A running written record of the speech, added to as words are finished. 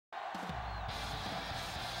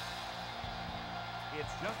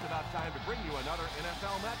it's just about time to bring you another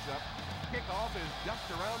NFL matchup. Kickoff is just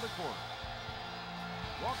around the corner.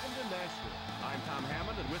 Welcome to Nashville. I'm Tom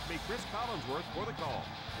Hammond, and with me, Chris Collinsworth for the call.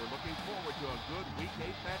 We're looking forward to a good Week 8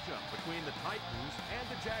 matchup between the Titans and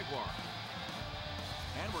the Jaguars.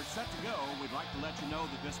 And we're set to go. We'd like to let you know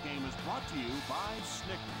that this game is brought to you by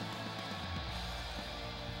Snickers.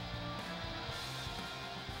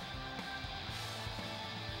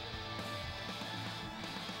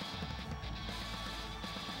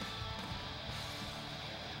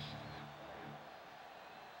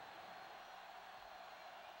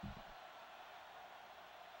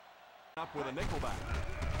 Up with a nickelback.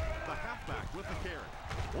 The halfback with the carry.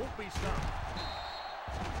 Won't be stopped.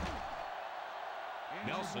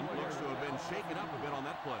 Nelson looks to have been shaken up a bit on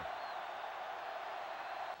that play.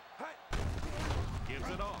 Gives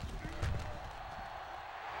it off.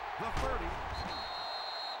 The 30.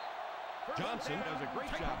 Johnson does a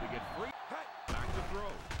great job to get free. Back to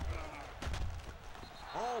throw.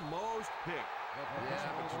 Almost picked.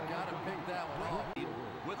 Yeah, but you got to pick that one off.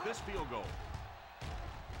 With this field goal.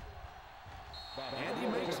 And he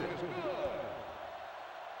makes it.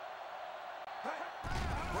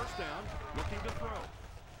 First down, looking to throw.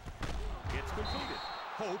 It's completed.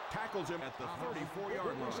 Holt tackles him at the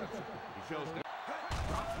 34-yard line. He shows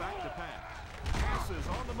drops back to pass. Passes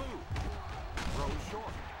on the move. Throws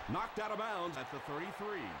short. Knocked out of bounds at the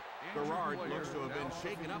 33. Garrard looks to have been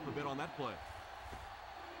shaken up a bit on that play.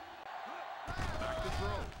 Back to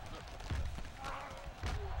throw.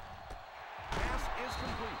 Pass is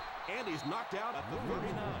complete. And he's knocked out at the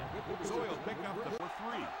 39. So he'll pick up the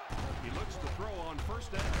 4-3. He looks to throw on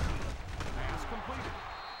first down. Pass completed.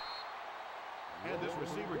 And this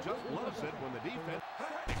receiver just loves it when the defense...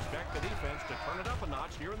 Expect the defense to turn it up a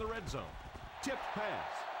notch here in the red zone. Tipped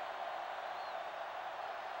pass.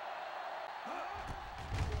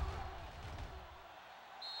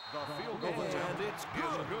 The field goal and it's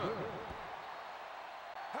good.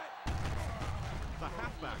 The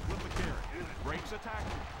halfback with the carry. Breaks a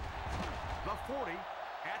tackle. The 40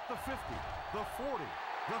 at the 50. The 40.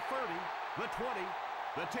 The 30. The 20.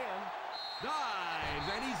 The 10. Dives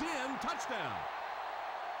and he's in. Touchdown.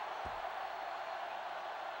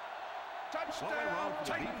 Touchdown.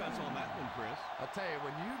 The defense on that one, Chris. I'll tell you,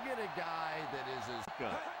 when you get a guy that is as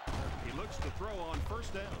good. He looks to throw on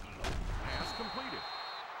first down. Pass completed.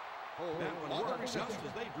 Oh, that one works just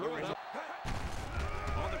as they drew it up.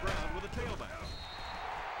 On the ground with a tailback.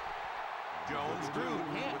 Jones drew,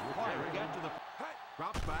 can't quite get to the...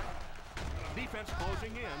 Drops back. Defense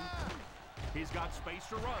closing in. He's got space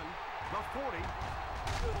to run. The 40.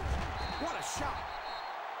 What a shot.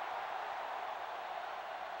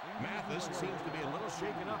 Mathis seems to be a little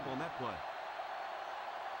shaken up on that play.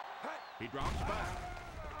 He drops back.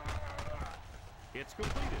 It's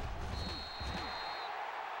completed.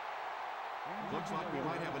 Looks like we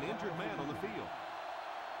might have an injured man on the field.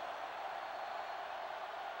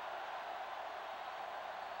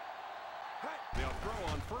 They'll throw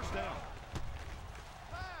on first down.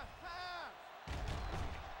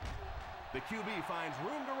 The QB finds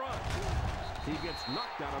room to run. He gets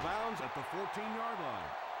knocked out of bounds at the 14-yard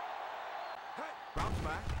line. Drops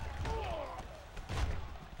back.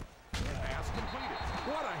 Pass completed.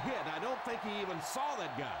 What a hit. I don't think he even saw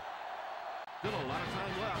that guy. Still a lot of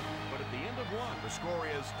time left, but at the end of one, the score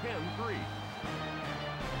is 10-3.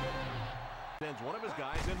 Sends one of his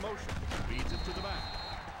guys in motion. Feeds it to the back.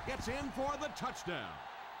 Gets in for the touchdown.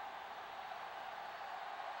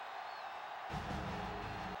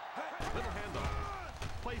 Little handoff.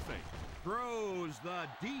 Play fake. Throws the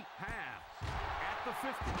deep pass. At the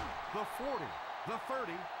 50, the 40, the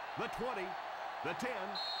 30, the 20, the 10.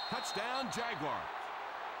 Touchdown, Jaguars.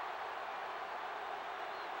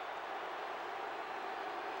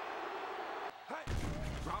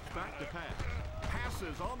 Drops back to pass.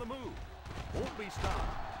 Passes on the move. Won't be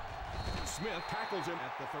stopped. Smith tackles him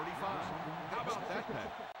at the 35. How about that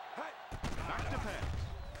pass? Back to pass.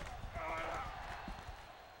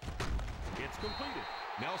 It's completed.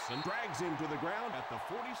 Nelson drags him to the ground at the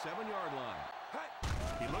 47-yard line.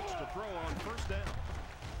 He looks to throw on first down.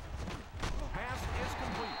 Pass is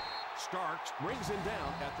complete. Starks brings him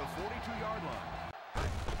down at the 42-yard line.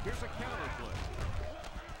 Here's a counter play.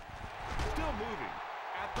 Still moving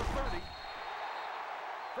at the 30.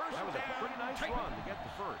 That was a pretty nice run to get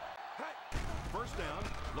the first. First down,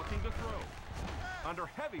 looking to throw. Under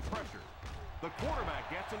heavy pressure, the quarterback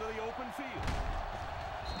gets into the open field.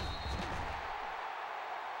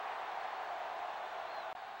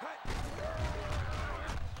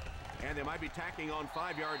 And they might be tacking on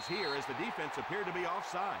 5 yards here as the defense appeared to be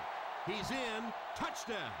offside. He's in.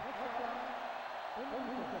 Touchdown. The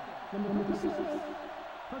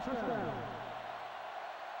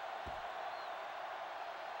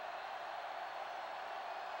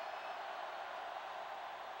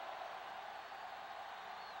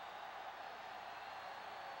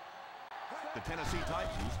Tennessee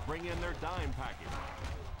Titans bring in their dime package.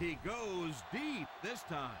 He goes deep this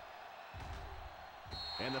time.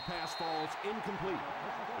 And the pass falls incomplete.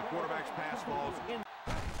 The quarterback's pass falls in.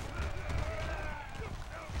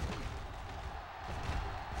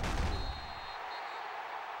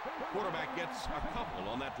 Quarterback gets a couple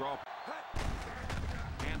on that draw.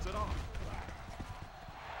 Hands it off.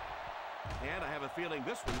 And I have a feeling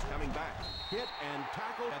this one's coming back. Hit and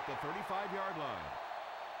tackle at the 35-yard line.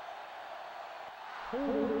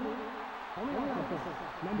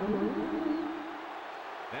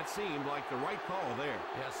 That seemed like the right call there.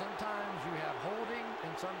 Yeah, sometimes you have holding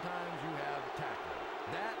and sometimes you have tackling.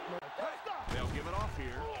 They'll give it off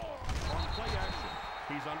here on play action.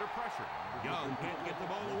 He's under pressure. Young can't get the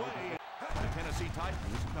ball away. The Tennessee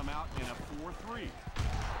Titans come out in a 4-3.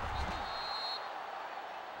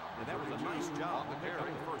 And that was a nice job to pick up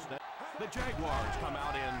the first down. The Jaguars come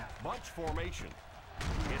out in bunch formation.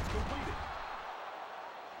 It's completed.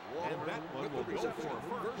 And that one will go for a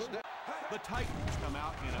first. The Titans come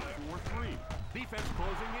out in a 4-3. Defense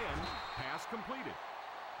closing in. Pass completed.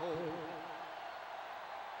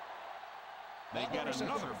 They get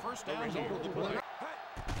another first down here.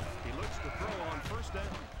 He looks to throw on first down.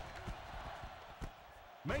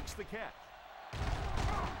 Makes the catch.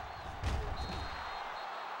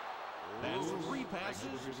 That's 3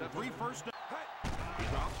 passes, 3 first downs. He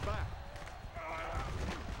drops back.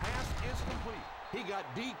 Pass is complete. He got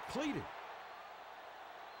depleted.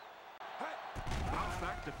 Drops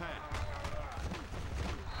back to pass.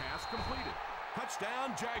 Pass completed.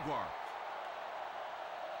 Touchdown, Jaguars.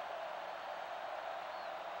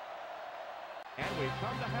 And we've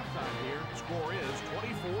come to halftime here. Score is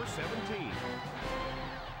 24-17.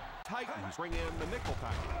 Titans bring in the nickel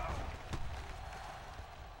package.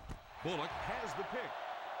 Bulluck has the pick.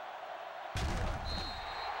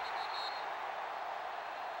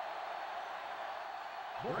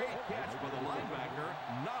 Great catch by the linebacker.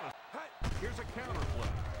 Not a... Here's a counter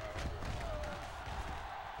play.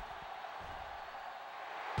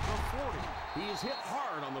 The 40. He's hit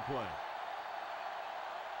hard on the play.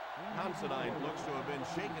 Considine looks to have been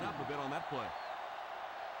shaken up a bit on that play.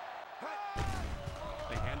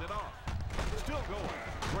 They hand it off. Still going.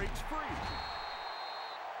 Breaks free.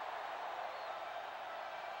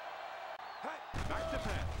 Back to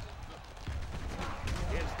pass.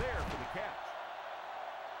 Is there for the catch.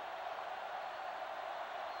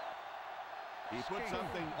 He put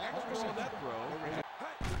something extra on that throw.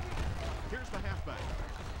 Here's the halfback.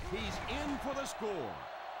 He's in for the score.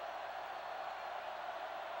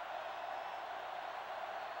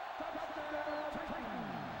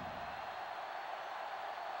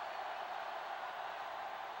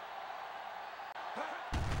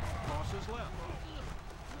 Crosses left.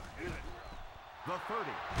 The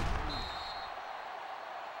 30.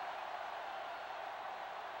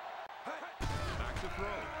 Back to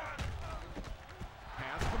throw.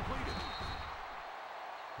 Pass completed.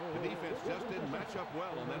 The defense just didn't match up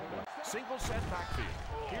well on that one. Single set backfield.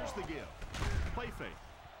 Here's the give. Play fake.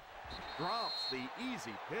 Drops the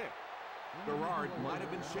easy pick. Garrard might have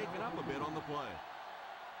been shaken up a bit on the play.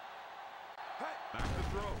 Back to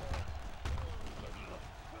throw.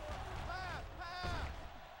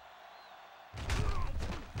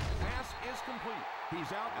 Pass is complete.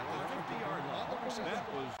 He's out at the 50-yard line. That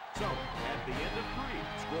was so. At the end of 3,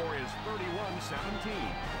 score is 31-17.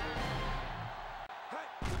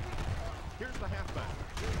 Here's the halfback.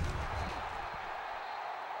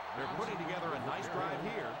 They're putting together a nice drive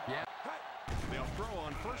here. Yeah. They'll throw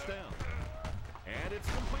on first down. And it's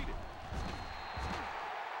completed.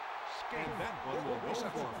 And that one will go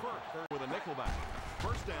for first with a nickelback.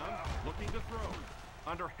 First down, looking to throw.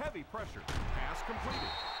 Under heavy pressure. Pass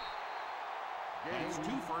completed. Gage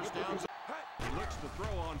 2 first downs. He looks to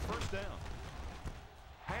throw on first down.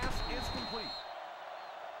 Pass is complete.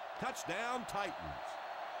 Touchdown, Titans.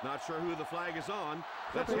 Not sure who the flag is on.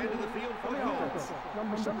 Let's head to the field for the Colts.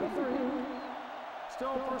 Number 73.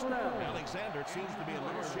 Still first down. Alexander seems to be a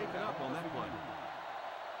little shaken up on that play.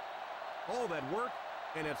 All that work,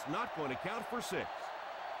 and it's not going to count for 6.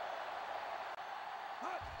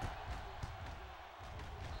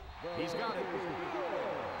 He's got it.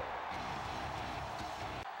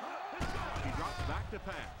 He drops back to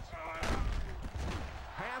pass.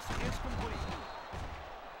 Pass is complete.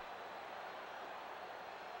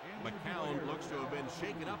 McCown looks to have been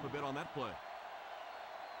shaken up a bit on that play.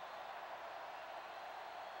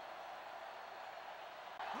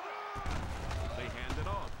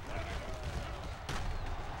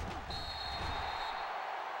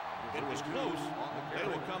 It was close. They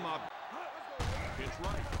will come up. Pitch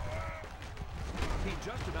right. He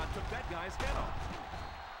just about took that guy's head off.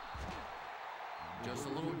 Just a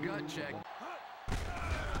little gut check.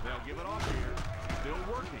 They'll give it off here. Still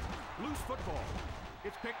working. Loose football.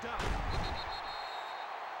 It's picked up.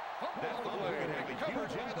 That fumble could have a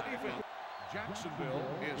huge impact. Jacksonville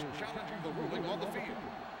is challenging the ruling on the field.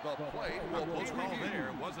 The play will be reviewed.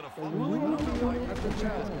 There wasn't a fumble. I don't know why you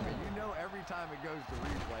suggest, but you know every time it goes to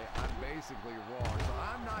replay, I'm basically wrong. So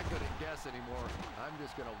I'm not going to guess anymore. I'm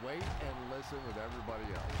just going to wait and listen with everybody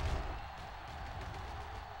else.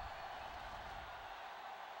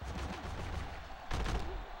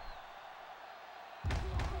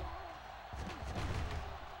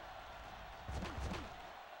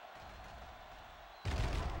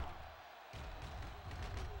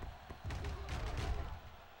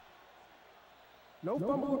 No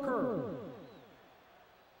fumble occurred.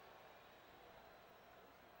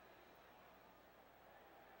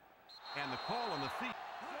 And the call on the feet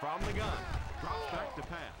from the gun. Drops back to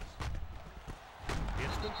pass.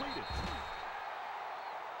 It's completed.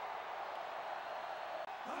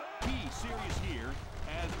 Key series here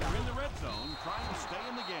as they're in the red zone trying to stay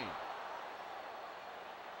in the game.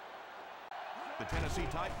 The Tennessee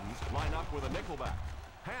Titans line up with a nickelback.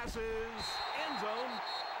 Passes, end zone.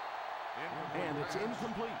 And it's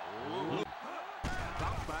incomplete.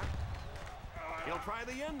 Drops back. He'll try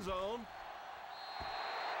the end zone.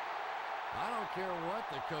 I don't care what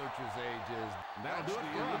the coach's age is. That'll do it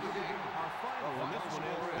for us. Our final on this one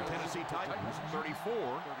is the Tennessee Titans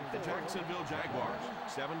 34, the Jacksonville Jaguars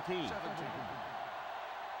 17.